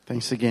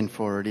Thanks again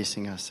for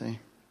releasing us.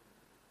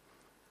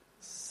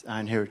 Our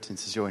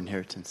inheritance is your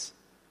inheritance.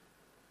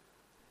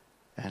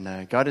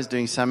 And God is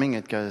doing something.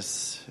 It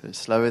goes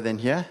slower than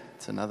here.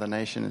 It's another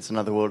nation. It's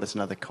another world. It's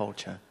another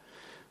culture.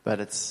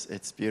 But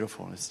it's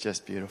beautiful. It's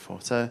just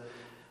beautiful. So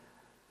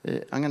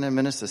I'm going to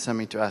minister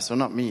something to us. Well,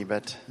 not me,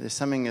 but there's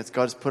something that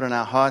God's put in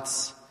our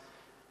hearts.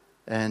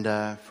 And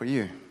for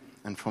you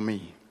and for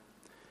me.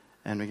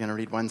 And we're going to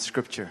read one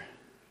scripture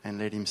and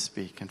let Him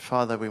speak. And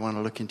Father, we want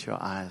to look into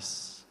your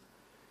eyes.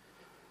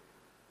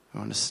 We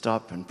want to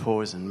stop and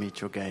pause and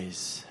meet your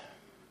gaze.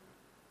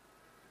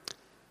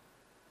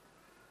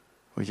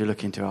 Would you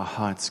look into our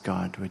hearts,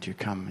 God? Would you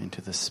come into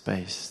the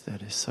space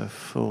that is so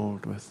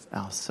filled with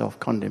our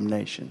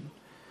self-condemnation,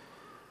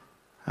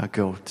 our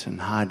guilt and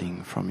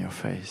hiding from your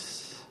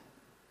face?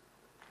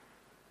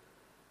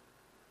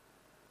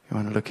 We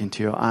want to look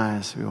into your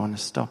eyes. We want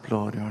to stop,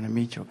 Lord. We want to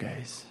meet your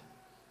gaze.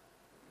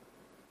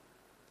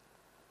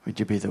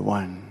 Would you be the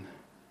one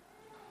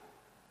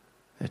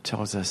that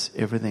tells us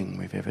everything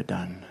we've ever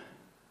done?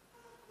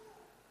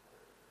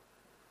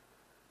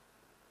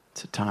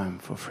 It's a time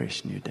for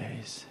fresh new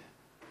days.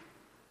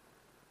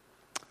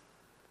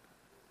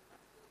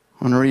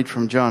 I want to read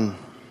from John.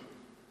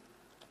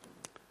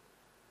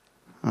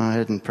 I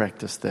hadn't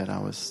practiced that. I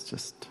was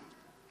just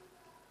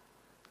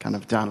kind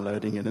of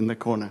downloading it in the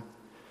corner.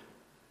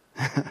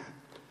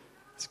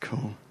 It's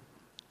cool.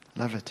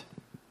 Love it.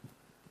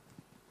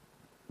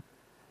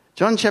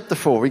 John chapter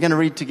 4. We're going to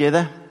read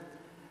together.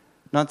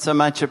 Not so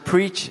much a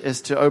preach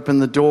as to open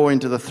the door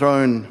into the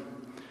throne.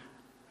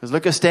 Because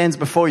look who stands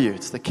before you.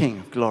 It's the King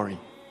of glory.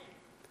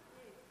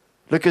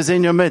 Look who's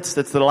in your midst.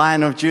 It's the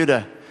Lion of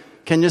Judah.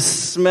 Can you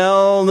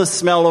smell the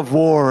smell of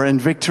war and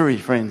victory,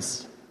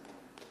 friends?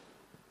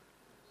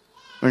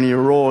 When He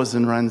roars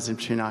and runs in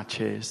between our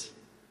chairs.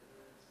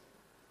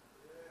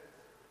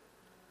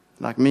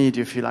 Like me, do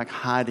you feel like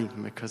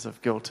hiding because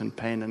of guilt and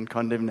pain and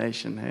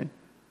condemnation? Hey?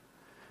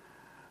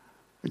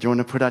 Would you want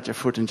to put out your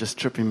foot and just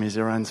trip Him as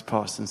He runs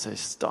past and say,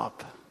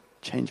 stop,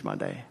 change my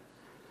day?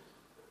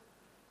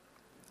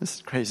 This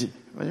is crazy.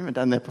 I've never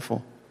done that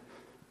before.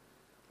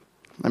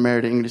 I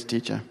married an English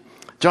teacher.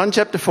 John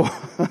chapter 4.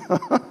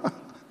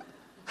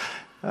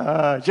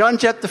 John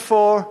chapter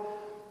 4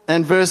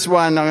 and verse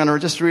 1. I'm going to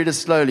just read it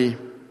slowly.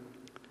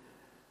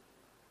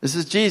 This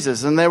is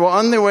Jesus. And they were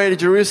on their way to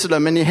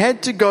Jerusalem, and He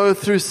had to go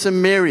through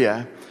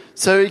Samaria.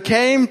 So He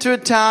came to a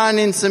town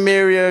in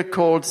Samaria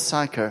called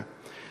Sychar,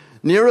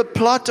 near a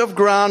plot of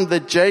ground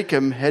that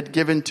Jacob had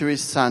given to his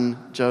son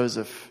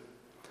Joseph.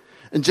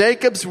 And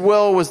Jacob's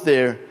well was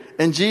there.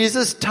 And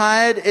Jesus,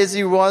 tired as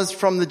He was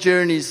from the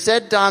journey,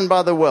 sat down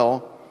by the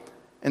well.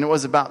 And it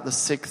was about the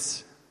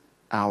 6th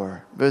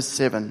hour. Verse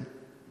 7.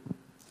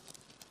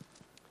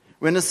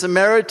 When a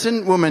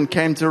Samaritan woman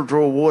came to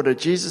draw water,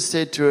 Jesus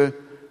said to her,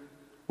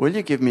 will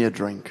you give me a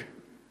drink?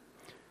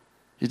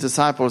 His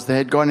disciples, they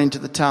had gone into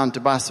the town to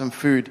buy some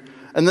food.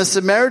 And the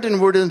Samaritan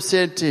woman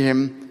said to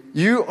Him,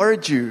 you are a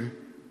Jew.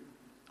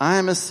 I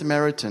am a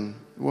Samaritan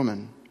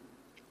woman.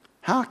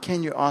 How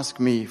can you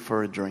ask me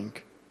for a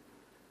drink?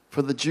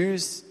 For the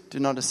Jews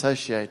do not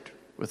associate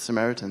with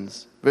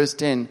Samaritans. Verse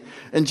 10.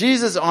 And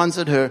Jesus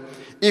answered her,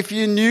 if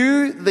you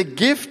knew the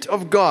gift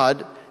of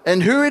God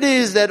and who it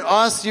is that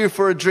asks you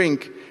for a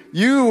drink,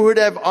 you would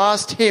have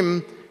asked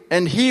Him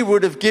and He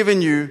would have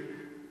given you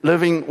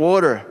living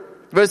water.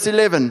 Verse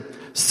 11.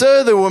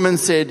 Sir, the woman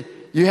said,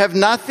 you have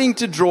nothing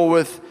to draw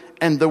with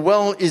and the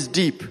well is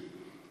deep.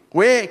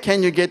 Where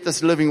can you get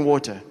this living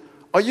water?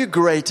 Are you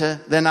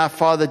greater than our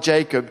father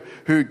Jacob,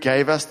 who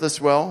gave us this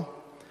well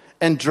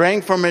and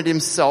drank from it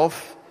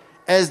himself,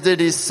 as did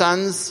his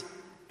sons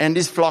and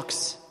his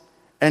flocks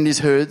and his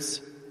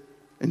herds?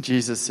 And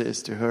Jesus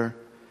says to her,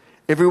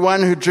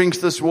 everyone who drinks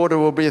this water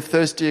will be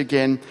thirsty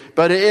again,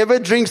 but whoever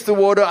drinks the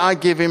water I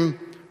give him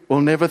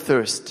will never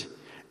thirst.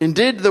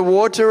 Indeed, the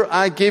water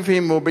I give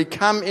him will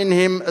become in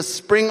him a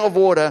spring of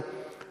water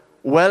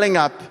welling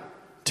up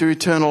to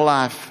eternal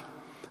life.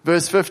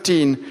 Verse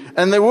 15,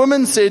 and the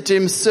woman said to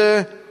Him,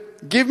 Sir,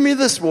 give me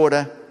this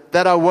water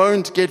that I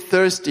won't get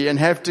thirsty and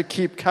have to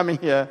keep coming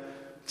here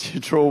to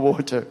draw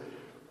water.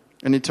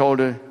 And He told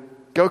her,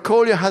 go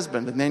call your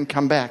husband and then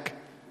come back.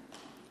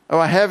 Oh,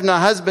 I have no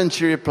husband,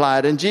 she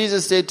replied. And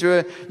Jesus said to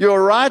her,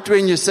 you're right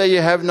when you say you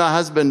have no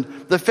husband.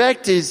 The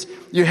fact is,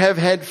 you have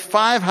had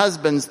 5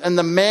 husbands, and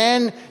the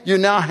man you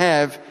now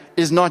have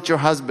is not your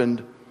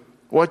husband.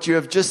 What you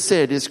have just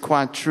said is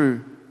quite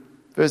true.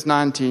 Verse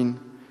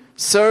 19.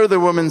 So the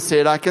woman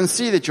said, I can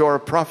see that you're a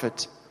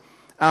prophet.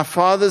 Our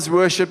fathers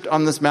worshipped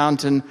on this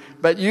mountain,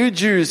 but you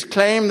Jews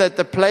claim that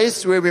the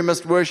place where we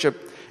must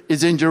worship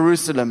is in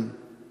Jerusalem.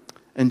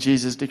 And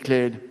Jesus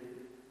declared,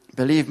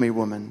 believe me,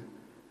 woman,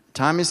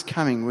 time is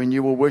coming when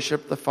you will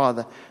worship the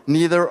Father,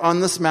 neither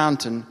on this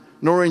mountain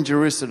nor in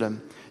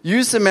Jerusalem.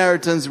 You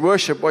Samaritans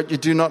worship what you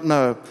do not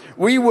know.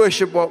 We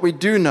worship what we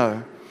do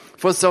know.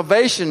 For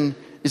salvation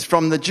is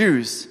from the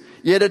Jews.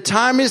 Yet a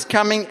time is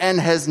coming and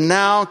has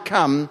now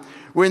come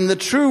when the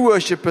true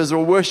worshippers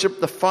will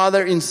worship the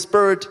Father in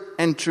spirit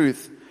and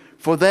truth.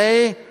 For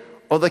they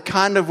are the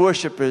kind of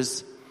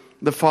worshippers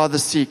the Father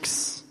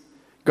seeks.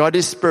 God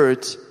is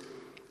spirit,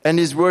 and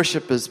his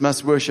worshippers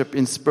must worship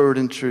in spirit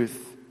and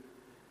truth.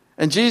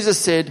 And Jesus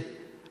said,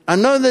 I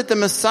know that the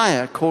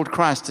Messiah, called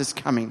Christ, is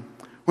coming.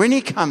 When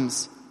he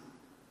comes,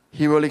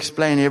 he will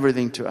explain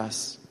everything to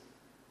us.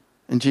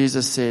 And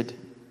Jesus said,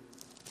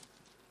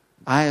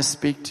 I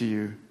speak to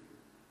you,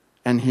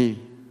 and he.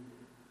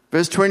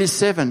 Verse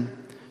 27,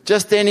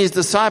 just then his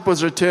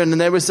disciples returned,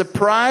 and they were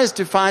surprised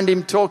to find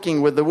him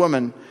talking with the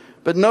woman.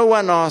 But no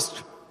one asked,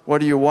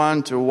 what do you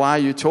want, or why are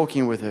you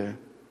talking with her?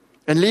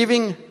 And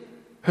leaving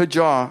her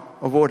jar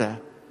of water,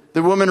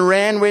 the woman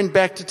went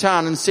back to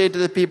town and said to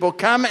the people,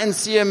 come and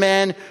see a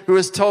man who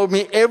has told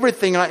me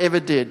everything I ever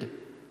did.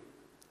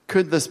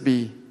 Could this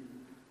be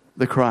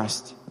the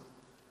Christ?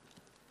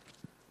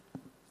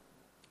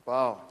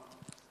 Wow.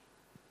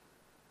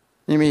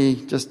 Let me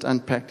just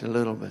unpack a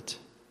little bit.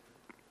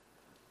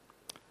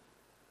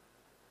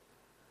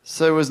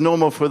 So it was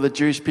normal for the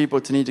Jewish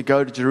people to need to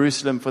go to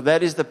Jerusalem, for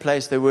that is the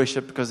place they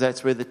worshiped, because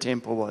that's where the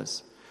temple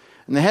was.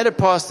 And they had to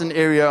pass an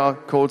area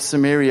called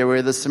Samaria,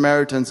 where the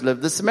Samaritans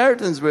lived. The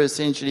Samaritans were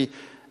essentially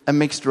a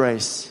mixed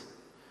race.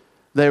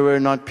 They were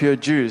not pure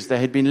Jews. They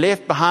had been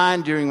left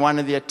behind during one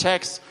of the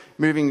attacks,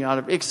 moving out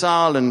of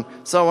exile and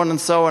so on and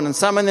so on. And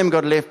some of them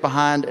got left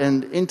behind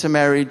and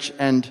intermarriage,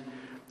 and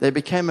they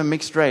became a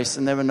mixed race,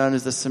 and they were known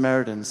as the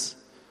Samaritans.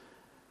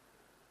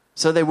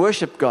 So they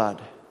worshiped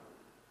God,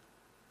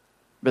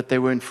 but they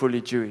weren't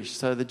fully Jewish.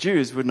 So the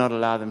Jews would not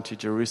allow them to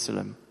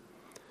Jerusalem.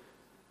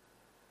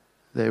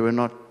 They were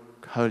not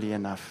holy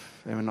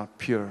enough. They were not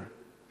pure.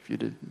 If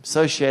you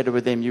associated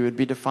with them, you would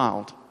be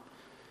defiled.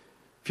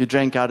 If you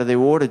drank out of their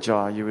water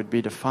jar, you would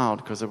be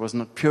defiled, because it was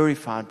not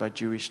purified by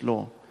Jewish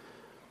law.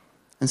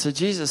 And so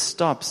Jesus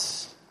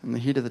stops in the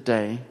heat of the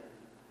day,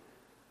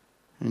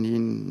 and he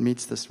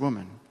meets this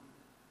woman,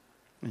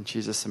 and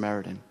she's a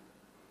Samaritan.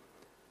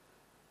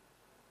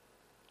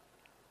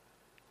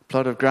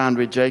 Plot of ground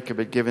where Jacob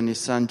had given his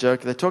son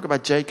Jacob. They talk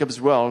about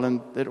Jacob's well,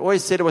 and it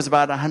always said it was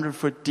about 100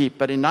 foot deep.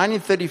 But in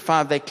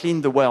 1935, they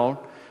cleaned the well.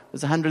 It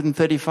was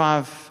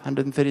 135,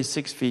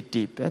 136 feet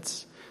deep.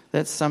 That's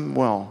some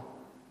well.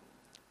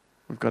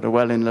 We've got a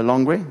well in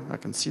Lilongwe. I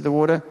can see the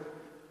water.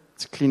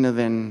 It's cleaner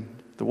than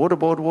the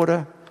waterboard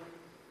water.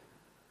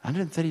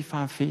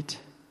 135 feet.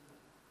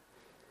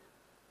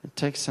 It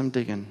takes some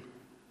digging.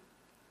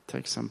 It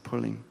takes some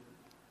pulling.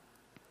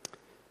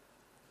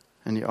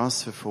 And he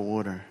asks her for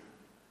water.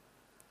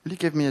 Will you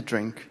give me a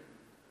drink?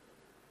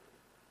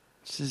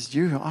 She says,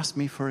 you asked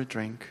me for a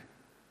drink.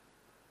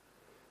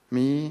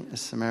 Me, a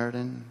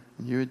Samaritan,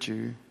 and you, a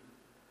Jew.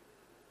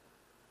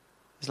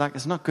 It's like,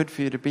 it's not good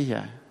for you to be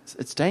here.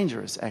 It's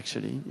dangerous,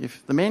 actually.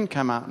 If the men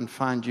come out and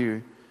find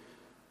you,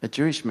 a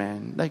Jewish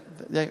man,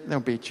 they'll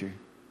beat you.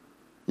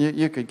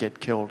 You could get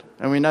killed.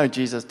 And we know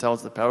Jesus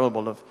tells the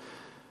parable of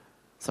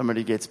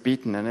somebody gets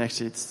beaten, and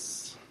actually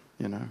it's,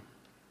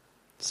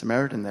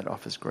 Samaritan that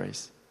offers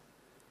grace.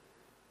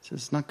 He says,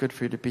 it's not good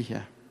for you to be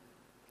here.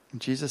 And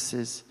Jesus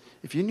says,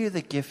 if you knew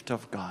the gift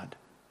of God,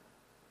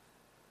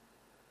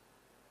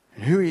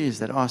 and who he is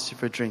that asks you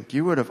for a drink,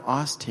 you would have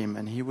asked him,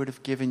 and he would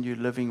have given you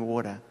living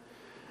water.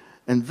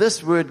 And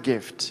this word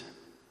gift,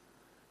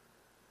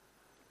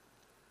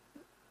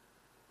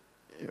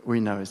 we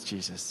know is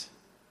Jesus.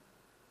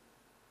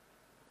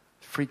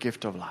 Free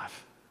gift of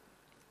life.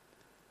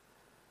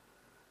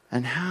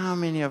 And how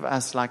many of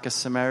us, like a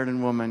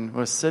Samaritan woman,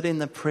 will sit in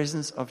the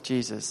presence of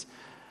Jesus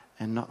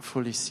and not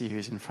fully see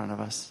who's in front of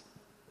us?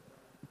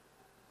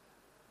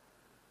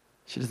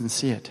 She doesn't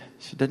see it.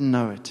 She didn't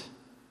know it.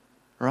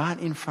 Right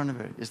in front of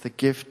her is the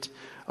gift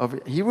of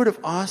it. He would have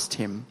asked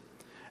him,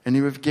 and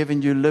he would have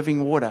given you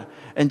living water.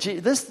 And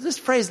this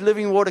phrase,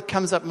 living water,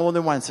 comes up more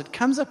than once. It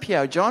comes up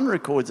here. John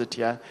records it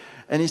here.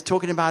 And he's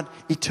talking about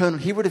eternal.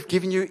 He would have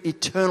given you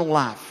eternal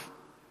life.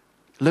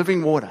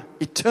 Living water.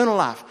 Eternal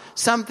life.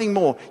 Something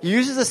more. He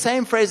uses the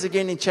same phrase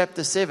again in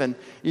chapter 7.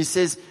 He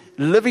says,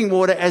 living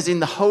water as in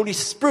the Holy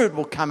Spirit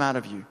will come out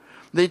of you.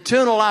 The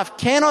eternal life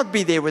cannot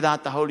be there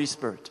without the Holy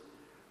Spirit.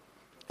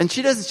 And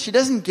she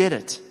doesn't get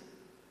it.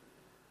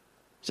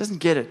 She doesn't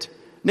get it.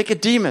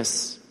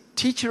 Nicodemus,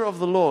 teacher of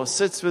the law,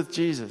 sits with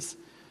Jesus.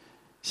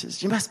 He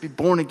says, you must be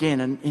born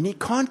again. And he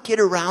can't get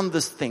around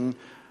this thing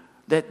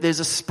that there's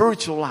a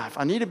spiritual life.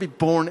 I need to be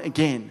born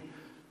again.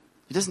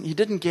 He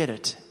didn't get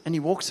it. And he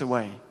walks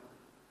away.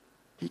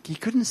 He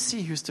couldn't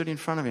see who stood in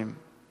front of him.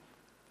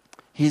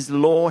 His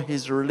law,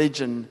 his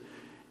religion,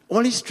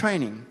 all his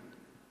training,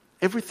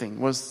 everything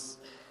was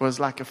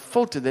like a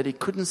filter that he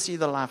couldn't see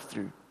the life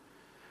through.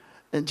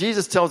 And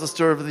Jesus tells the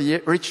story of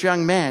the rich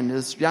young man,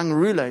 this young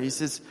ruler. He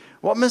says,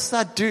 what must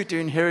I do to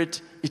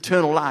inherit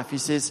eternal life? He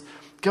says,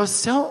 go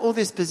sell all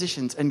these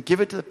possessions and give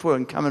it to the poor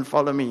and come and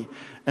follow me.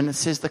 And it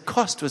says the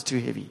cost was too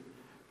heavy.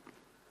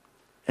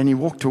 And he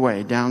walked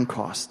away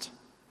downcast,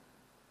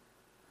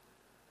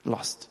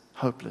 lost,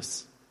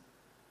 hopeless.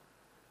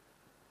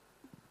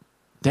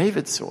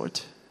 David saw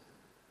it.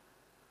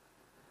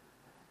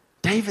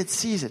 David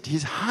sees it.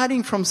 He's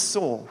hiding from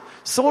Saul.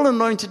 Saul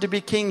anointed to be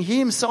king. He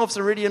himself's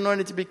already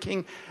anointed to be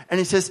king. And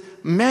he says,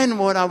 man,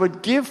 what I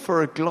would give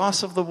for a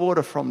glass of the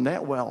water from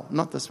that well.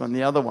 Not this one,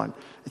 the other one.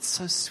 It's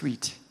so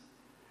sweet.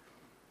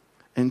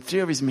 And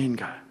 3 of his men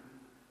go,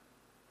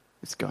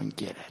 let's go and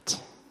get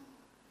it.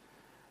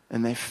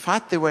 And they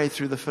fight their way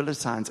through the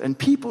Philistines. And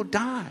people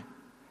die.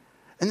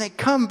 And they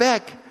come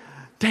back.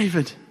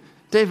 David,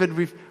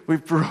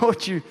 we've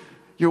brought you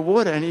your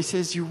water. And he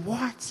says, you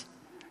what?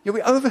 Yeah,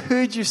 we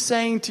overheard you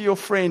saying to your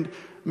friend,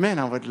 man,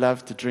 I would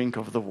love to drink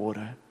of the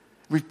water.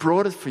 We've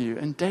brought it for you.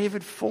 And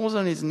David falls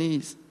on his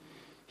knees.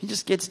 He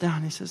just gets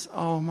down. He says,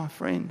 oh, my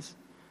friends,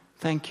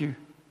 thank you.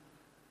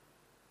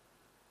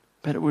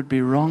 But it would be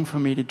wrong for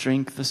me to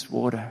drink this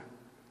water.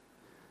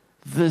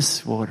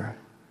 This water.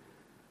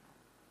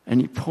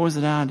 And he pours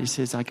it out. He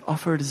says, I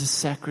offer it as a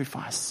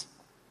sacrifice.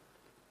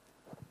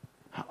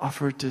 I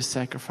offer it to a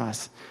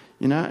sacrifice.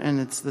 And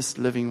it's this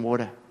living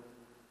water.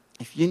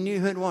 If you knew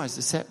who it was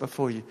that sat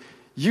before you,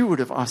 you would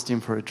have asked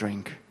him for a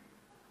drink.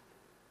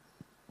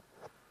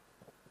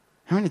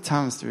 How many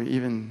times do we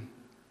even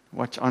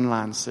watch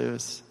online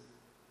service?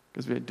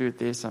 Because we do it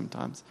there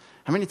sometimes.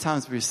 How many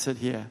times do we sit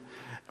here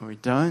and we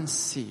don't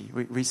see?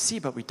 We see,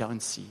 but we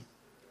don't see.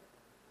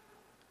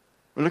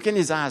 We look in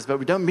his eyes, but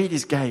we don't meet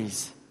his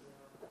gaze.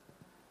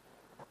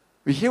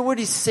 We hear what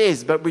he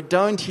says, but we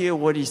don't hear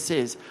what he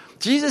says.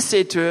 Jesus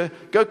said to her,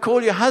 go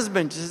call your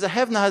husband. She says, I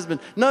have no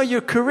husband. No, you're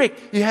correct.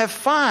 You have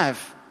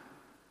 5.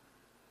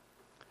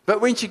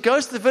 But when she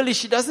goes to the village,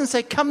 she doesn't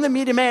say, come to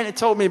meet a man who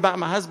told me about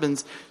my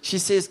husbands. She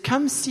says,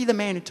 come see the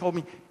man who told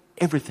me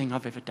everything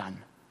I've ever done.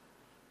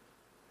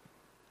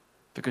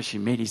 Because she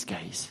met his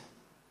gaze.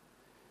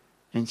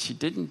 And she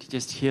didn't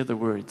just hear the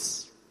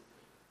words.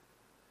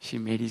 She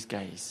met his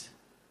gaze.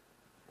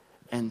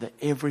 And the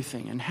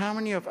everything. And how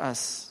many of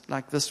us,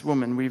 like this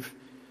woman, we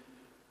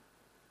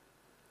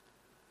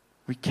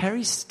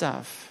carry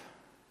stuff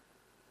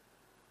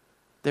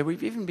that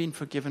we've even been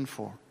forgiven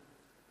for.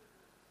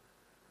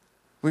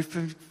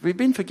 We've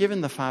been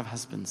forgiven the 5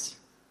 husbands.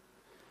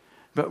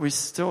 But we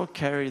still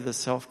carry the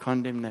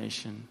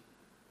self-condemnation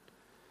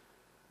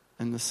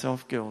and the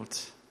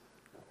self-guilt.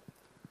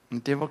 And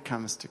the devil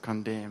comes to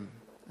condemn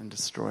and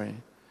destroy,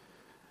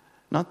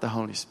 not the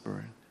Holy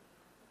Spirit.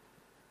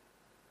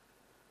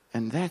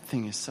 And that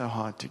thing is so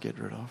hard to get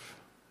rid of.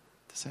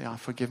 To say, I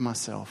forgive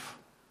myself.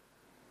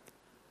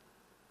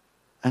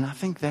 And I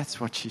think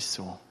that's what she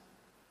saw.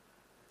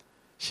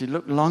 She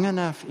looked long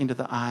enough into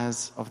the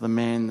eyes of the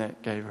man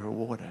that gave her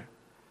water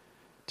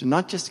to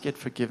not just get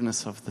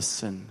forgiveness of the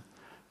sin,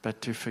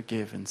 but to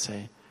forgive and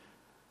say,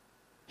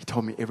 he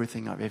told me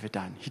everything I've ever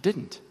done. He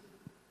didn't,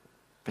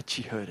 but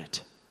she heard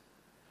it.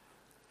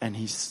 And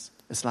it's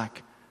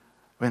like,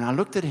 when I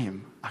looked at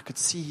him,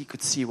 he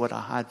could see what I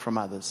hide from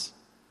others.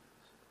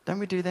 Don't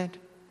we do that?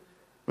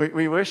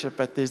 We worship,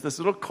 but there's this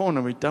little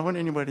corner we don't want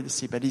anybody to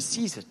see, but he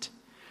sees it.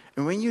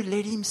 And when you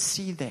let him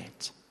see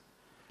that,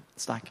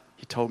 it's like,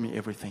 he told me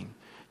everything.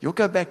 You'll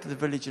go back to the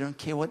village, you don't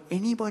care what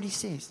anybody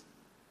says.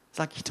 It's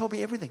like, he told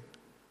me everything.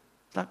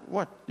 It's like,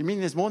 what? You mean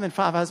there's more than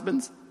 5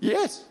 husbands?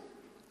 Yes.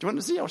 Do you want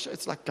to see? I'll show.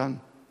 It's like,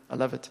 done. I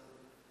love it.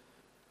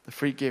 The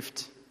free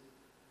gift.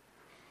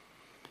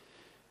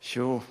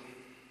 Sure.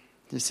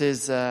 He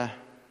says,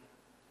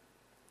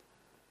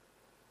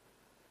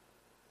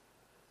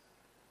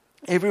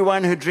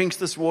 everyone who drinks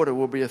this water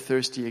will be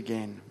thirsty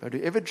again. But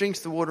whoever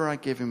drinks the water I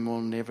give him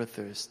will never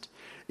thirst.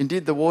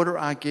 Indeed, the water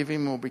I give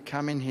him will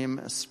become in him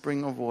a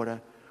spring of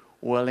water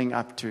welling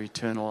up to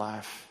eternal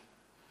life.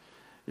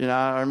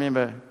 I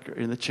remember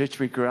in the church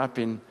we grew up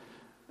in,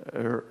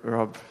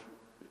 Rob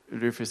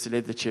Rufus, who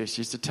led the church,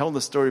 used to tell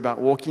the story about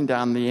walking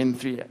down the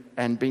M3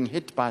 and being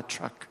hit by a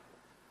truck.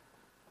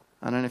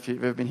 I don't know if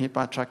you've ever been hit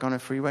by a truck on a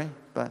freeway,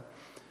 but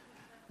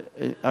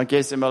I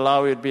guess in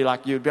Malawi it'd be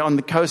like you'd be on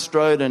the coast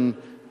road and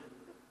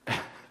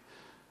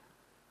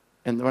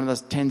one of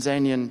those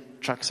Tanzanian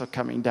trucks are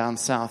coming down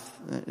south.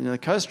 The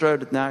coast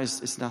road now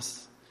it's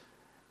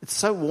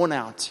so worn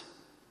out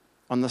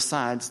on the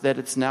sides that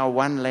it's now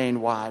 1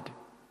 lane wide.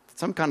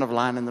 Some kind of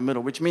line in the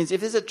middle, which means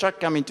if there's a truck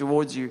coming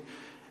towards you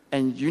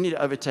and you need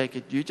to overtake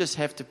it, you just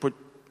have to put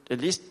at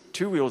least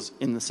 2 wheels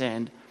in the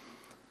sand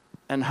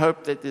and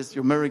hope that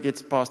your mirror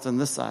gets past on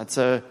this side.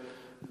 So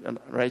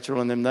Rachel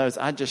and them knows,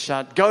 I just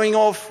shout, going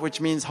off, which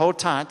means hold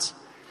tight.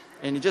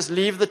 And you just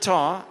leave the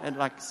tar at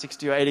like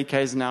 60 or 80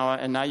 k's an hour,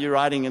 and now you're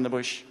riding in the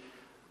bush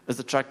as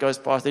the truck goes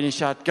past. Then you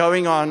shout,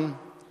 going on.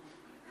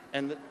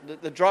 And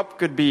the drop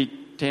could be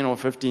 10 or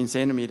 15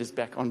 centimeters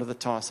back onto the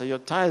tar. So your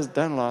tires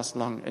don't last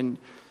long,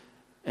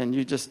 and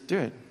you just do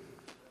it.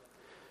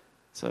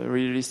 So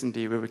really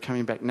recently, we were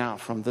coming back now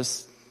from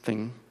this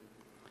thing,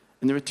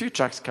 and there were 2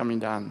 trucks coming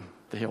down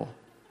the hill,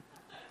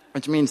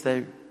 which means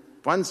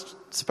one's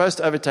supposed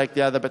to overtake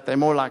the other, but they're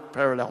more like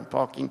parallel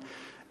parking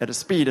at a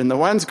speed. And the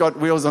one's got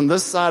wheels on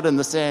this side in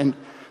the sand,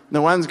 and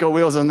the one's got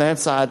wheels on that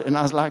side. And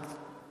I was like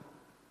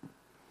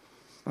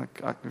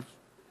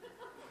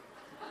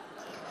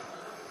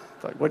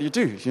what do you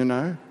do,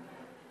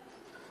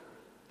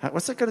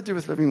 What's that got to do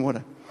with living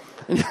water?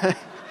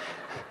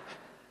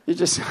 You're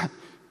just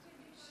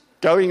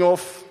going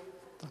off.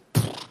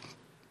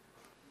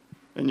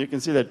 And you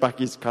can see that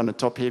bucky's kind of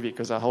top heavy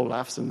because our whole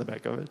life's in the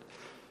back of it.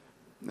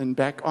 And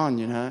back on,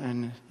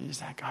 and he's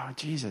like, oh,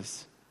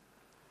 Jesus.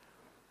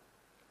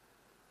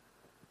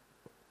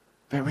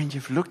 But when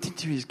you've looked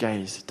into his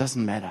gaze, it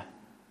doesn't matter.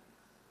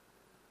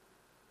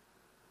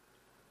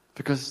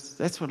 Because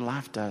that's what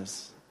life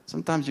does.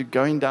 Sometimes you're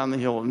going down the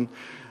hill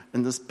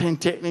and this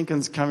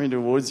Pentechnican's coming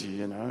towards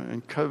you,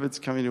 and COVID's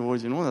coming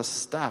towards you and all this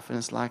stuff. And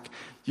it's like,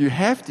 you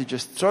have to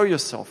just throw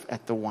yourself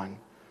at the one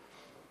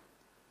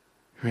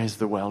who has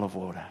the well of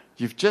water.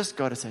 You've just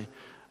got to say,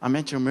 I'm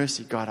at your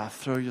mercy, God. I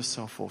throw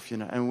yourself off,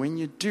 And when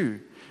you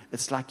do,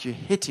 it's like you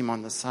hit him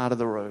on the side of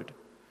the road.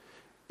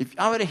 If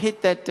I were to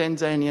hit that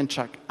Tanzanian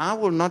truck, I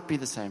will not be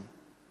the same.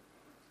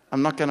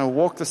 I'm not going to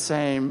walk the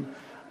same.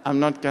 I'm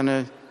not going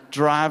to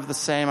drive the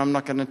same. I'm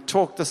not going to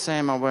talk the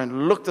same. I won't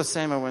look the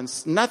same.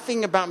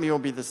 Nothing about me will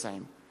be the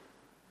same.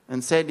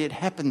 And sadly, it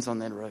happens on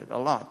that road a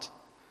lot.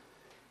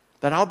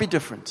 That I'll be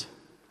different.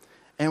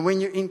 And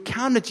when you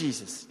encounter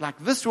Jesus, like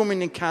this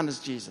woman encounters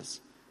Jesus,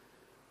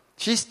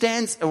 she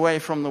stands away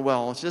from the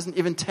well. She doesn't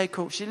even take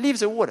her, she leaves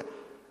her water.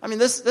 I mean,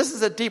 this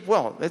is a deep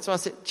well. That's why I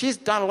said she's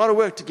done a lot of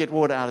work to get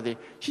water out of there.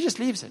 She just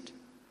leaves it.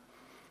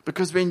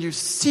 Because when you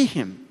see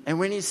him and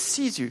when he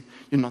sees you,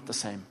 you're not the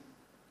same.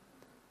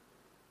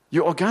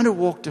 You are going to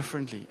walk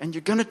differently, and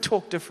you're going to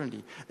talk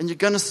differently, and you're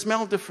going to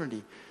smell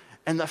differently.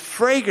 And the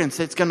fragrance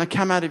that's going to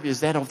come out of you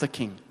is that of the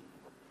King.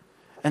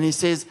 And he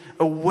says,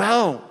 a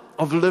well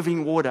of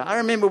living water. I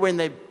remember when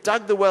they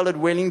dug the well at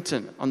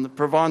Wellington on the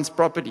Provence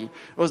property,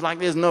 it was like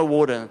there's no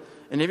water.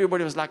 And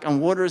everybody was like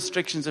on water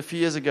restrictions a few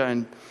years ago.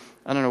 And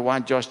I don't know why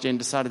Josh Jen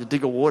decided to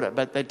dig a water,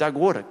 but they dug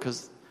water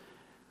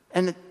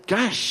and it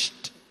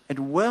gushed. It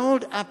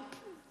welled up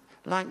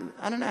like,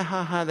 I don't know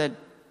how high that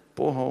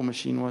borehole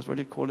machine was. What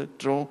do you call it?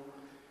 Drill.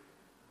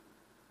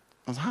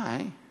 It was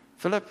high.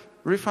 Philip,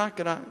 roof height,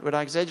 would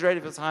I exaggerate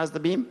if it's as high as the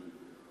beam?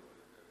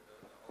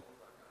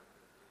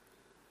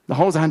 The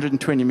hole's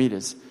 120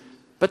 meters.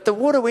 But the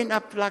water went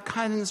up like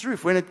higher than this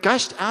roof. When it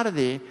gushed out of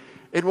there,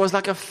 it was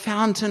like a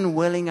fountain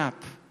welling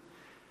up.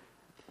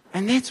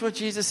 And that's what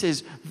Jesus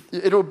says.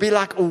 It'll be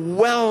like a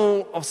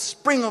well of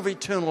spring of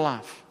eternal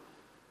life.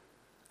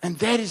 And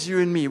that is you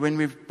and me when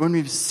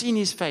we've seen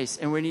his face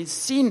and when he's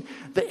seen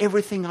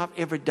everything I've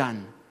ever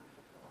done.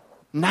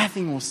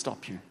 Nothing will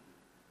stop you.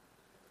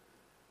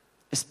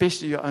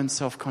 Especially your own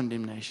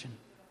self-condemnation.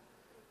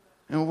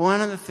 And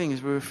one of the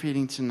things we were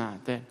feeling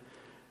tonight, that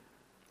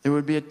there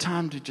would be a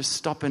time to just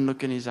stop and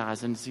look in his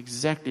eyes. And it's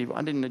exactly,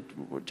 I didn't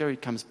know, Joey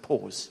comes,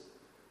 pause.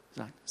 It's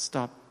like,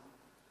 stop,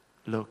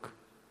 look.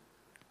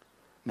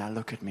 Now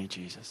look at me,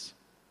 Jesus.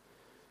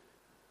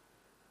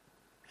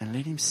 And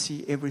let him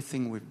see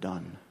everything we've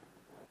done.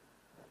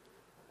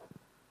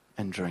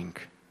 And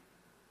drink.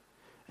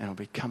 And it'll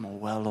become a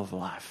well of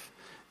life.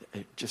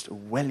 Just a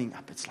welling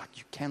up. It's like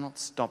you cannot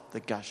stop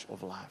the gush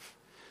of life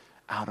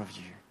out of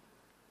you.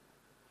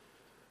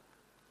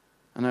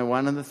 I know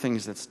one of the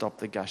things that stop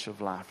the gush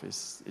of life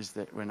is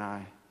that when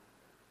I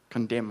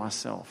condemn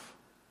myself.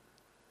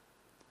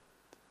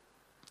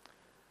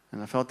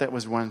 And I felt that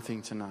was one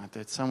thing tonight,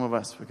 that some of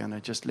us were going to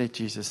just let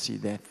Jesus see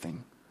that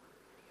thing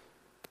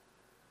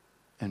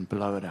and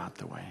blow it out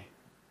the way.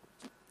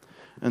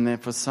 And then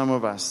for some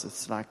of us,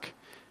 it's like,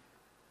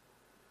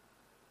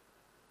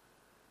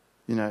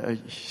 he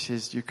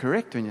says, you're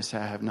correct when you say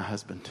I have no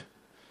husband.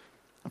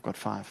 I've got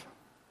 5.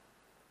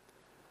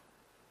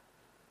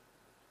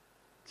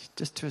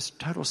 Just to a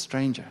total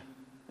stranger,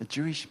 a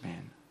Jewish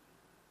man,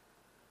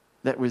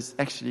 that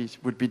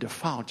would be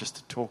defiled just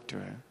to talk to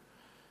her.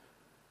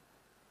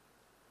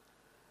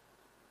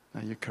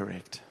 No, you're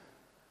correct.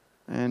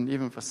 And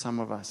even for some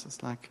of us,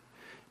 it's like,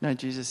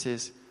 Jesus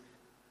says,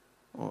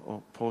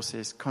 or Paul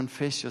says,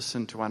 confess your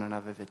sin to one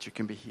another that you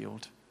can be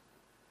healed.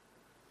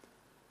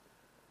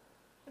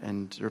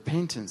 And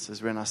repentance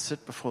is when I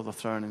sit before the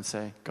throne and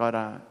say, God,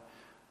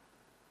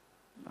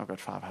 I've got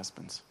 5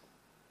 husbands.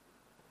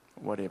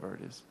 Whatever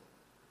it is.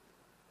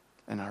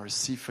 And I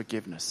receive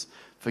forgiveness.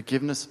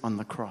 Forgiveness on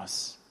the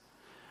cross.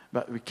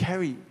 But we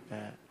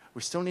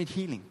still need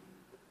healing.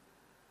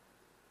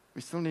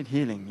 We still need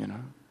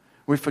healing,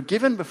 We're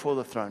forgiven before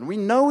the throne. We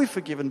know we're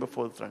forgiven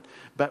before the throne.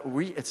 But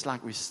it's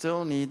like we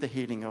still need the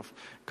healing of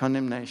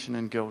condemnation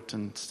and guilt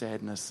and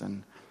sadness.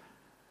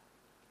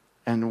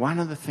 And one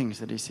of the things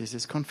that he says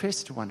is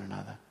confess to one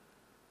another.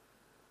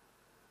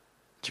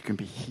 That you can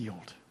be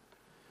healed.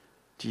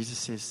 Jesus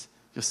says,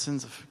 your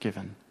sins are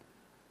forgiven.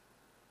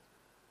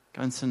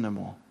 Go and sin no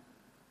more.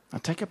 Now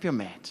take up your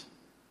mat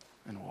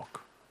and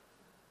walk.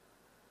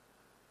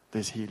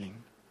 There's healing.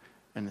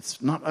 And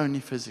it's not only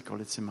physical,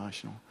 it's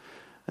emotional.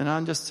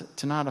 And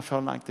tonight I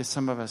felt like there's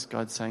some of us,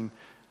 God saying,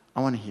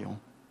 I want to heal.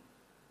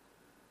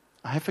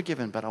 I have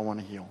forgiven, but I want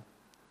to heal.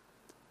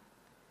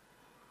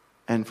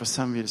 And for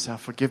some of you to say, I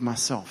forgive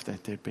myself,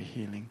 that there'd be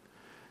healing.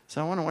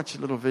 So I want to watch a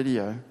little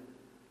video.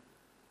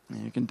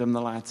 And you can dim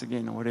the lights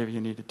again or whatever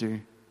you need to do.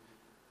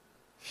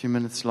 A few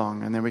minutes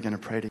long, and then we're going to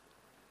pray to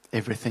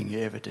everything you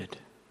ever did.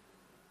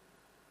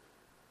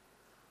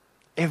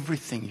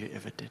 everything you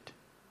ever did.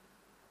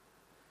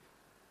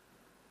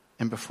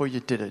 And before you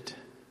did it,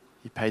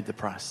 He paid the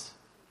price.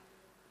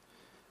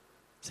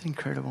 Is that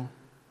incredible?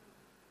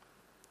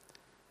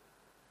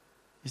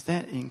 Is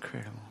that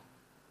incredible?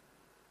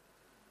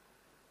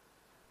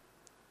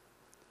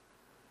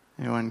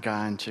 And one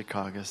guy in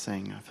Chicago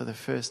saying, for the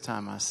first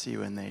time I see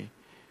when they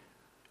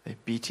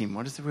beat him.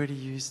 What is the word he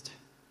used?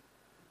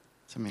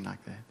 Something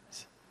like that.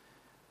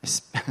 They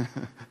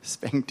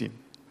spanked him.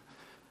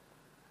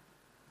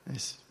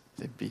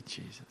 They beat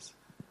Jesus.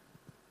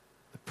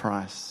 The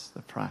price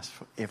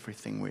for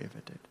everything we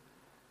ever did.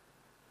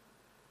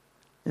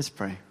 Let's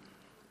pray.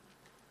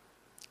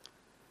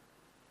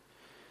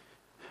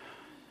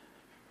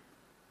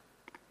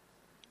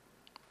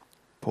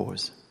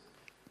 Pause.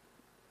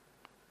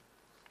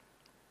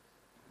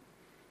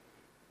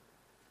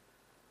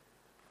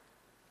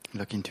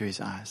 Look into His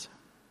eyes.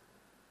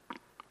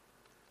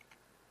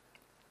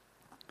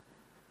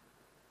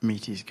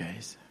 Meet His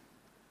gaze.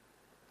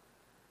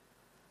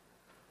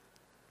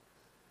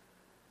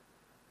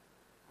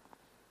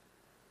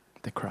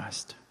 The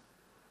Christ.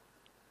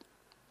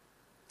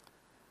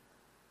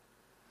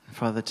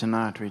 Father,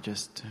 tonight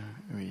it's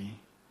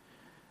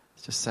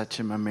just such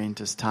a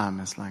momentous time.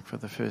 It's like for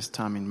the first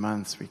time in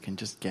months we can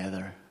just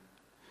gather,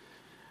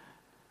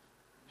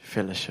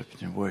 fellowship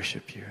and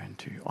worship You and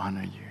to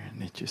honor You and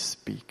let You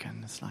speak,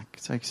 and it's like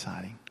so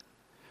exciting.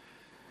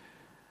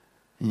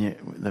 And yet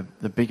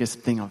the biggest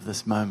thing of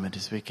this moment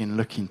is we can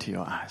look into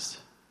Your eyes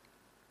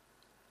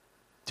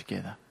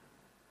together.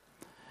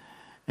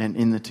 And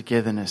in the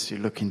togetherness, You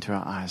look into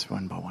our eyes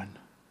one by one.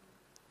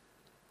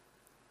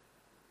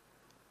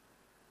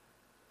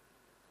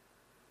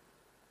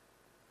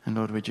 And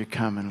Lord, would You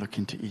come and look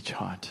into each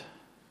heart?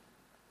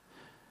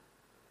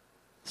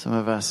 Some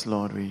of us,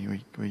 Lord,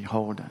 we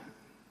hold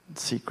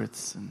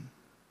secrets and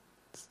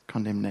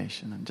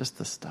condemnation and just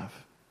the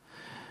stuff.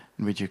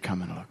 And would You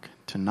come and look?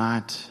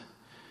 Tonight,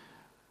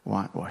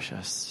 whitewash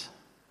us.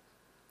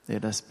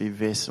 Let us be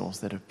vessels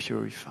that are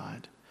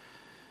purified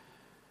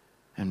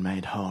and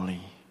made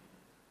holy,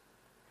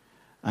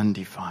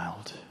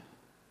 undefiled.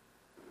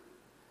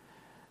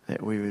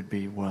 That we would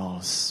be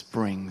wells,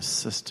 springs,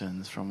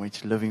 cisterns from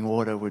which living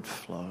water would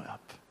flow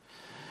up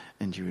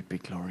and You would be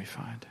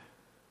glorified.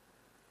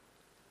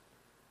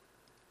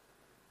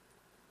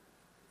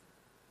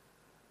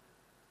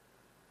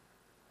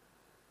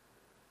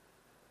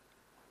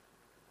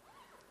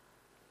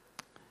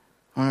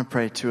 I want to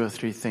pray 2 or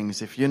 3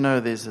 things. If you know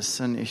there's a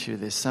sin issue,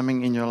 there's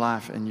something in your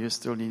life and you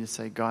still need to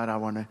say, God,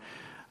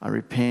 I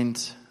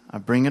repent, I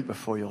bring it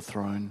before Your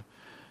throne.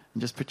 And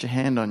just put your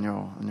hand on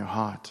your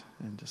heart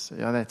and just say,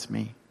 oh, that's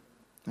me.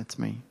 That's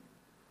me.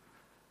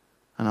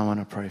 And I want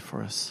to pray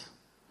for us.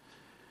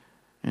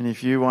 And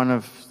if you're one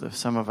of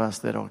some of us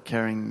that are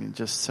carrying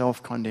just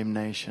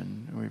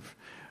self-condemnation,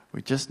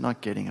 we're just not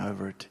getting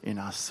over it in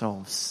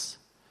ourselves.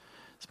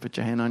 Just put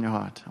your hand on your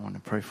heart. I want to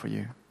pray for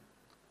you.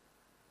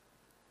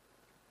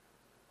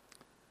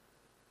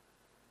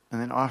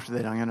 And then after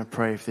that, I'm going to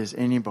pray if there's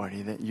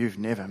anybody that you've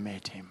never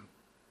met Him.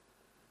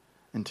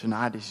 And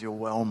tonight is your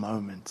well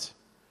moment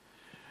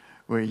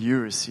where you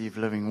receive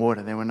living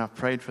water. Then when I've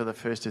prayed for the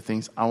first 2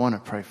 things, I want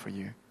to pray for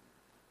you.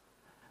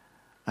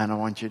 And I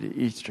want you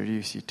to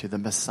introduce you to the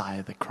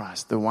Messiah, the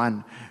Christ, the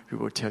one who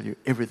will tell you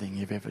everything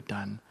you've ever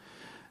done.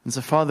 And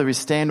so, Father, we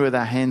stand with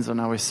our hands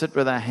on we sit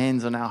with our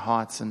hands on our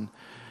hearts. And,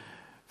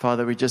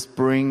 Father, we just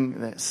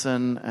bring that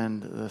sin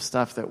and the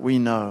stuff that we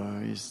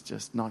know is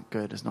just not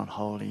good, is not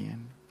holy.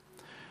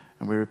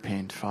 And we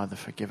repent. Father,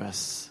 forgive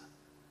us.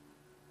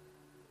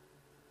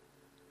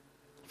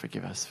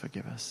 Forgive us,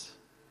 forgive us.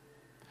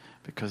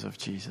 Because of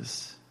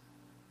Jesus.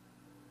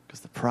 Because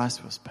the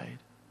price was paid.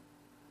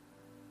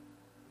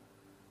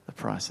 The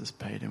price is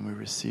paid and we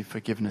receive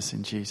forgiveness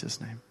in Jesus'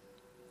 name.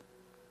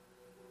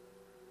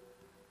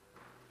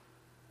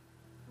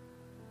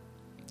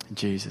 In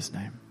Jesus'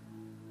 name.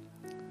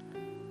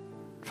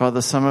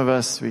 Father, some of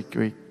us,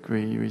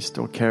 we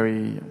still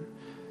carry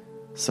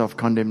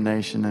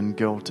self-condemnation and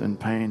guilt and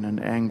pain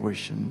and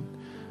anguish and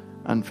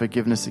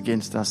unforgiveness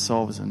against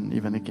ourselves and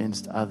even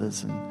against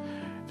others. And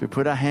if we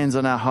put our hands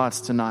on our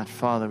hearts tonight,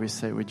 Father, we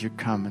say, would You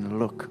come and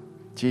look?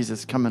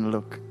 Jesus, come and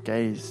look,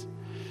 gaze.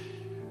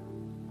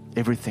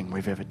 Everything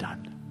we've ever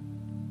done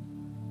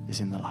is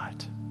in the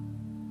light.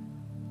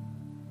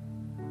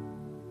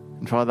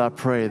 And Father, I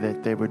pray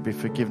that there would be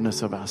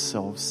forgiveness of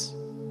ourselves.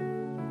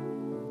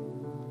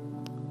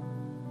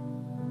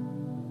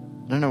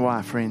 I don't know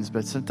why, friends,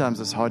 but sometimes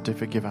it's hard to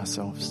forgive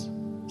ourselves.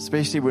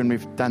 Especially when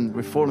we've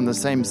fallen in the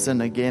same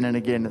sin again and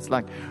again. It's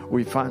like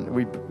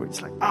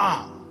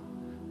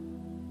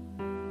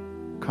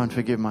can't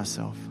forgive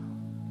myself.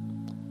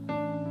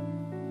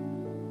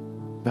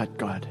 But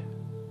God,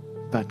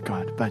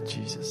 but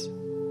Jesus.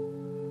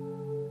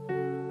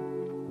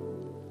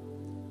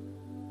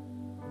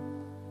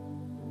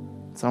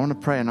 So I want to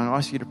pray, and I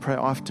ask you to pray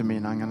after me,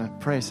 and I'm going to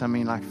pray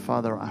something like,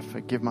 Father, I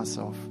forgive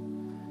myself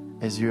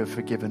as You have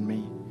forgiven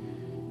me.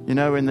 You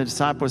know, when the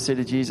disciples said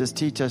to Jesus,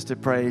 teach us to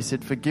pray, He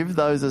said, forgive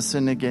those that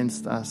sin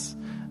against us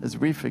as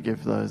we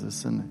forgive those that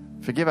sin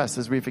Forgive us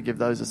as we forgive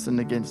those who sin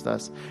against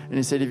us. And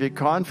he said, if you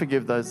can't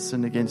forgive those who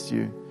sin against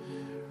you,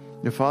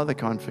 your Father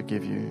can't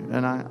forgive you.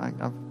 And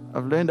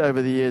I've learned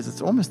over the years,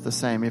 it's almost the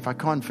same. If I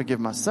can't forgive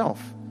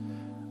myself,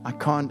 I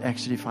can't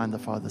actually find the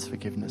Father's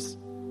forgiveness.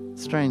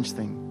 Strange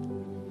thing.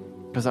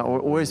 Because I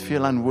always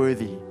feel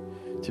unworthy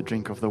to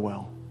drink of the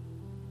well.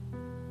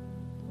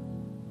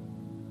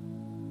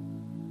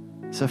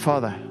 So,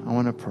 Father, I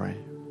want to pray.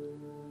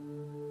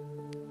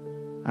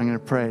 I'm going to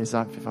pray as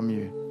if I'm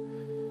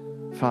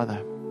you.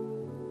 Father,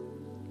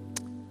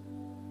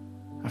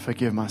 I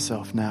forgive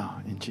myself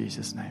now in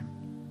Jesus' name.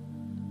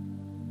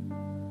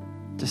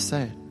 Just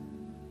say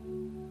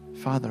it.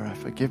 Father, I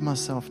forgive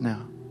myself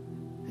now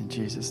in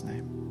Jesus'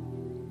 name.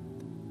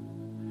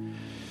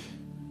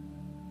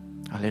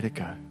 I let it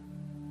go.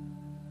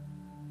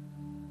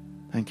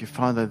 Thank you,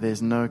 Father,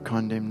 there's no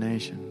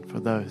condemnation for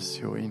those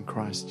who are in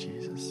Christ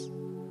Jesus.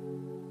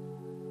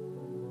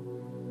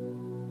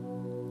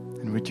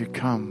 And would you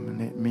come and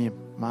let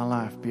my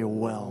life be a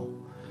well,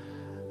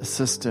 a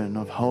cistern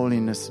of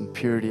holiness and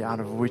purity out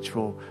of which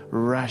will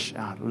rush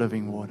out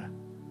living water.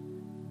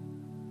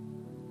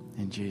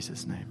 In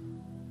Jesus'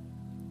 name.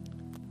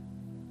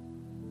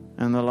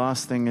 And the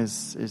last thing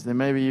is that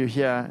maybe you're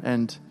here,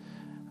 and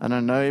I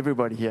don't know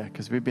everybody here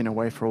because we've been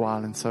away for a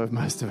while, and so have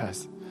most of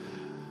us.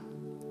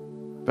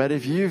 But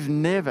if you've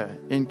never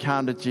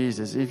encountered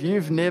Jesus, if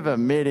you've never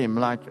met him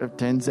like a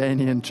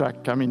Tanzanian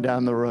truck coming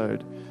down the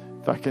road,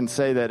 if I can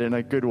say that in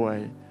a good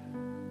way,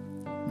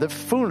 the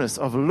fullness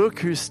of look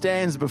who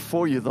stands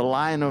before you, the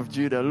Lion of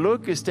Judah.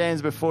 Look who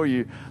stands before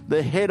you,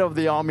 the head of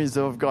the armies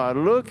of God.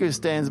 Look who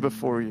stands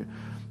before you,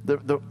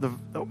 the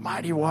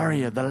mighty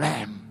warrior, the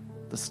Lamb,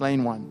 the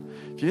slain one.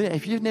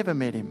 If you've never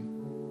met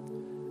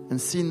him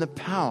and seen the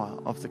power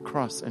of the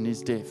cross and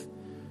his death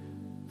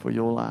for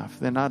your life,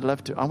 then I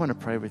want to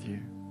pray with you.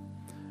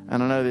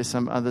 And I know there's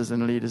some others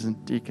and leaders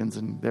and deacons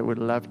that would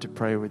love to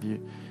pray with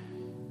you.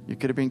 You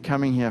could have been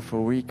coming here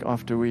for week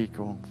after week,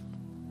 or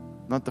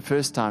not the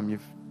first time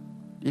you've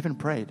even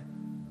prayed,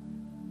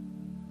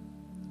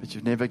 but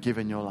you've never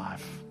given your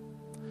life.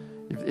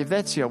 If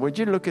that's you, would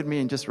you look at me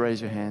and just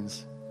raise your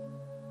hands?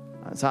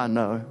 So I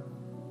know.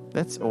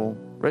 That's all.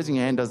 Raising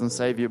your hand doesn't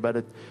save you, but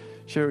it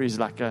sure is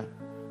like a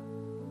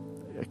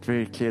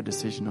very clear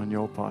decision on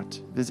your part.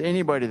 If there's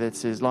anybody that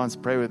says, Lance,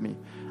 pray with me,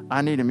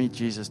 I need to meet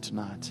Jesus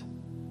tonight.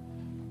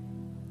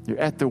 You're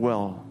at the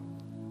well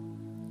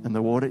and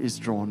the water is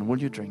drawn.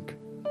 Will you drink?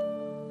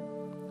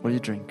 Will you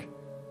drink?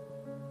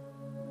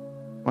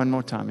 One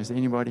more time. Is there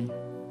anybody?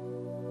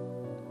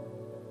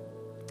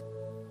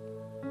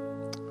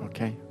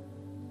 Okay.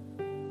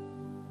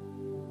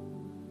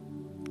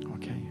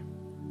 Okay.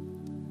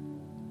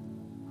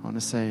 I want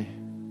to say,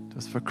 it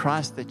was for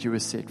Christ that you were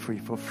set free,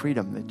 for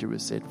freedom that you were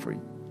set free.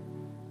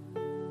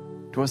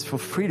 It was for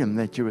freedom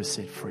that you were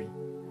set free.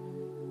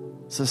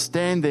 So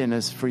stand then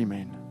as free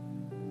men.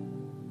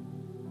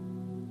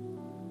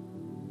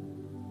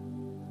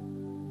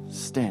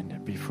 Stand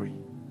and be free.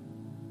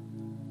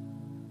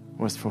 It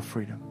was for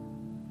freedom.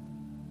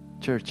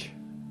 Church,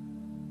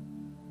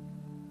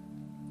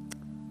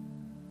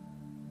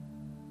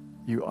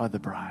 you are the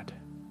bride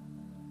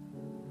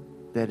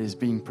that is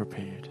being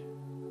prepared.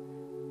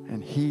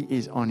 And he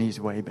is on his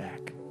way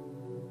back.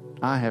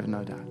 I have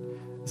no doubt.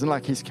 It's not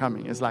like he's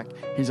coming. It's like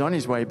he's on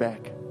his way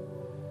back.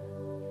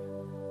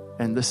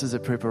 And this is a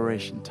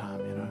preparation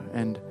time,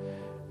 And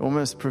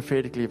almost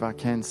prophetically, if I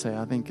can say,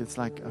 I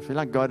feel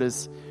like God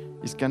is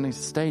going to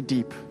stay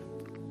deep.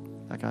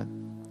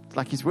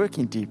 Like he's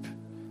working deep.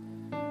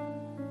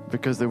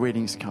 Because the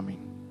wedding's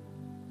coming.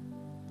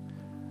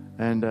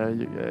 And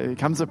it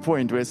comes a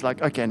point where it's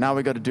like, okay, now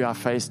we've got to do our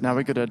face. Now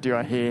we've got to do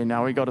our hair.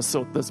 Now we've got to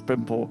sort this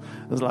pimple.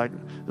 It's like,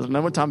 there's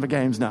no more time for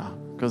games now.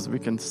 Because we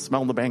can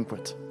smell the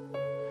banquet.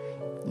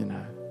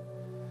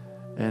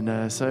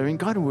 And so when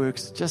God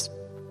works, just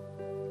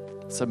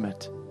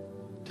submit.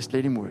 Just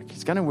let him work.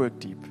 He's going to work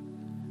deep.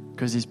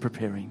 Because he's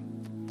preparing.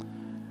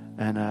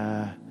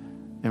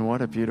 And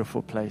what a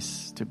beautiful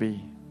place to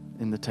be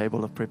in the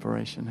table of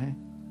preparation, hey?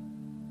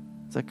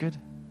 Is that good?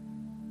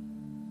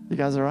 You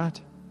guys all right?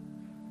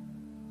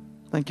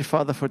 Thank you,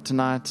 Father, for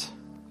tonight.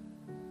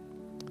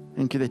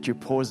 Thank you that you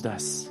paused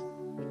us.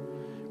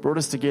 Brought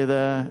us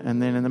together,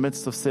 and then in the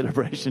midst of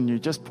celebration, you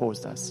just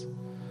paused us.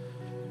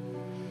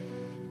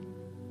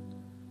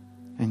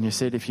 And you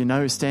said, if you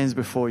know who stands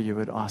before you,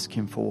 would ask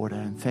him for water.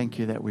 And thank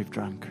you that we've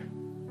drunk.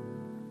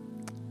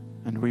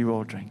 And we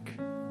will drink.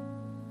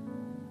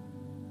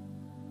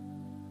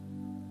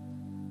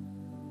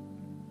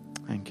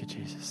 Thank you,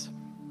 Jesus.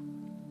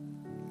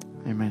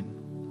 Amen.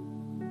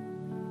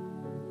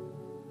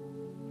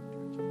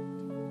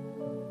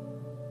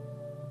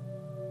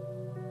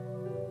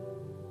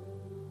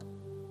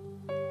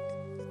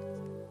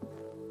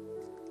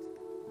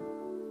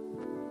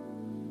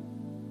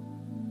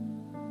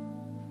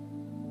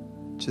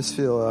 Just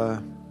feel,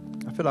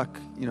 I feel like,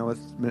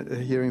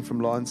 with hearing from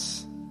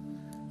Lance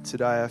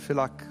today, I feel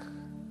like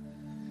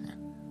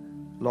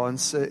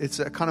Lance, it's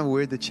a kind of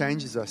word that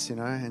changes us, and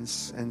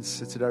it's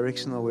a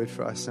directional word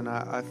for us. And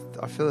I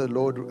feel the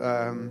Lord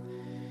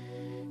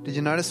Did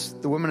you notice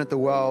the woman at the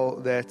well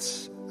that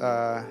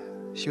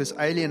she was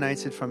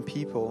alienated from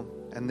people,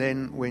 and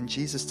then when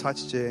Jesus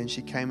touched her and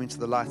she came into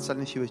the light,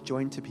 suddenly she was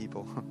joined to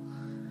people.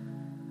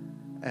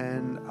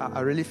 And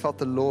I really felt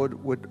the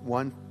Lord would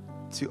want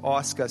to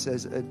ask us,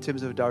 as in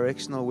terms of a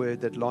directional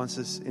word that Lance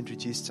has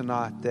introduced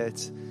tonight,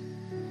 that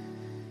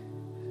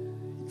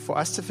for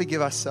us to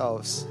forgive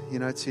ourselves,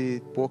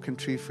 to walk in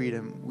true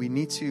freedom, we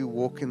need to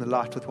walk in the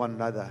light with one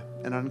another.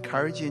 And I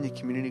encourage you in your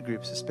community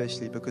groups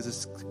especially,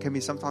 because it can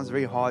be sometimes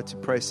very hard to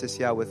process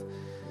here with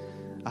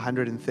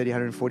 130,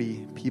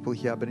 140 people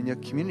here. But in your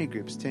community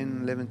groups,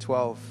 10, 11,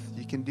 12,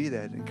 you can do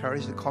that.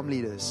 Encourage the comm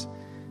leaders.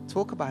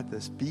 Talk about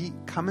this.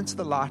 Come into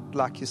the light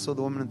like you saw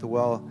the woman at the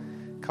well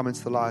come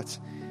into the light.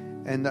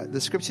 And the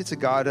scripture to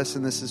guide us,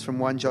 and this is from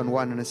 1 John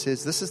 1, and it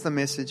says, "This is the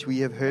message we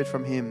have heard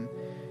from him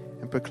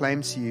and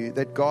proclaim to you,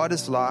 that God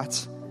is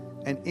light,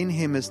 and in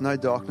him is no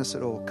darkness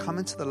at all." Come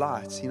into the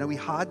light. We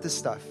hide this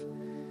stuff.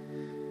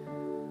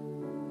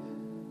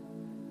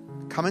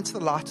 Come into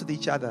the light with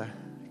each other.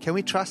 Can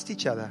we trust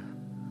each other?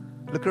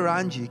 Look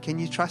around you. Can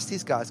you trust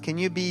these guys? Can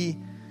you be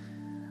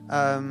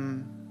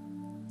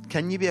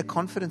a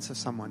confidence of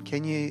someone?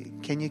 Can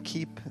you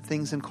keep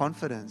things in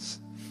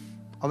confidence?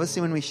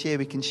 Obviously, when we share,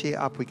 we can share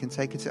up. We can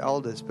take it to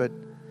elders,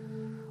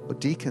 or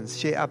deacons.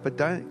 Share up, but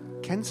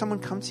don't. Can someone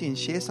come to you and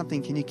share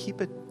something? Can you keep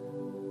it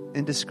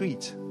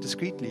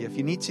discreetly? If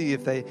you need to,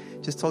 if they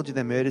just told you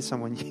they murdered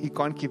someone, you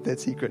can't keep that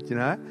secret.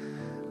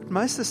 But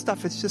most of the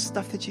stuff, it's just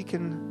stuff that you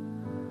can.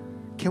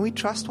 Can we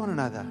trust one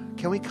another?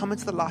 Can we come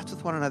into the light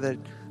with one another?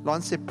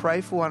 Lance said,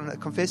 pray for one another,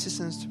 confess your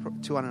sins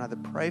to one another,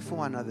 pray for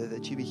one another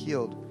that you be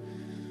healed.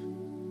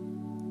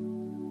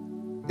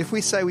 If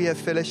we say we have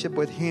fellowship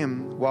with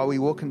him while we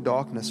walk in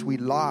darkness, we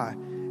lie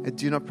and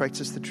do not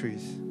practice the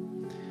truth.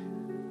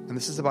 And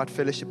this is about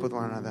fellowship with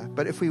one another.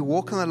 But if we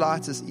walk in the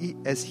light as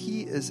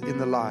he is in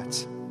the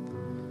light,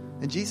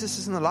 and Jesus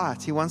is in the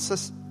light, he wants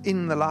us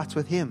in the light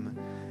with him.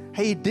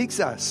 Hey, he digs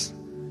us.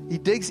 He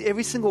digs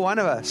every single one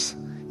of us.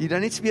 You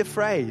don't need to be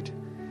afraid.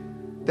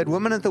 That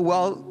woman at the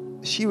well,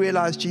 she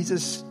realized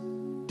Jesus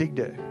digged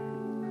her.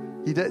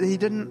 He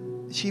didn't.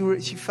 She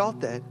felt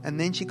that, and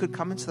then she could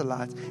come into the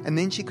light, and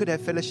then she could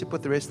have fellowship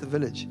with the rest of the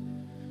village.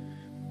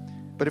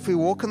 But if we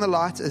walk in the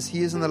light as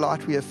he is in the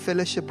light, we have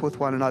fellowship with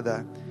one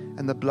another,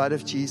 and the blood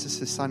of Jesus,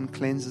 his son,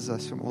 cleanses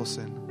us from all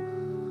sin.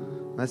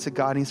 And that's a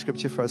guiding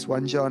scripture for us.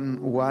 1 John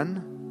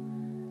 1.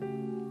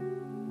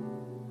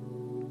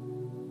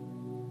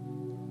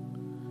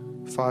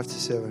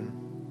 5-7.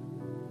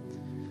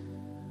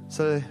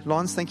 So,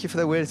 Lance, thank you for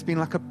that word. It's been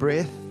like a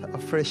breath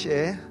of fresh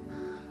air.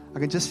 I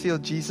can just feel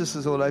Jesus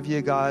is all over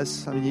you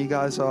guys. I mean, you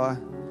guys are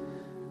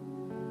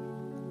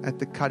at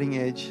the cutting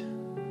edge.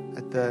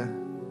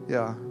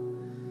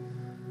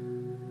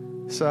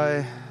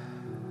 So,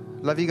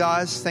 love you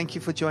guys. Thank you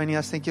for joining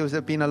us. Thank you. It's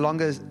been a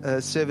longer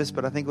service,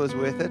 but I think it was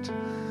worth it.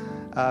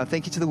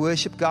 Thank you to the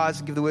worship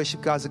guys. Give the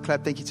worship guys a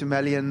clap. Thank you to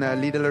Melly and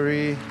Lida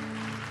LaRue.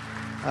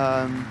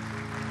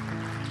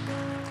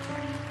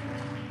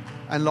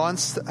 And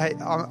Lance, hey,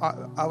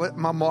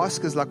 my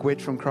mask is like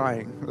wet from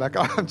crying. Like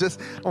I'm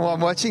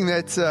watching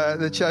that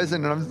The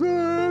Chosen, and I'm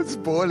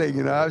just bawling.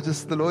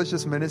 The Lord's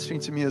just ministering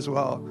to me as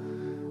well.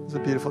 It's a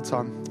beautiful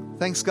time.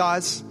 Thanks,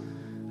 guys.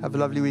 Have a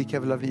lovely week.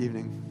 Have a lovely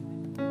evening.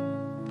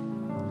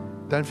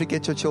 Don't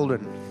forget your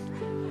children.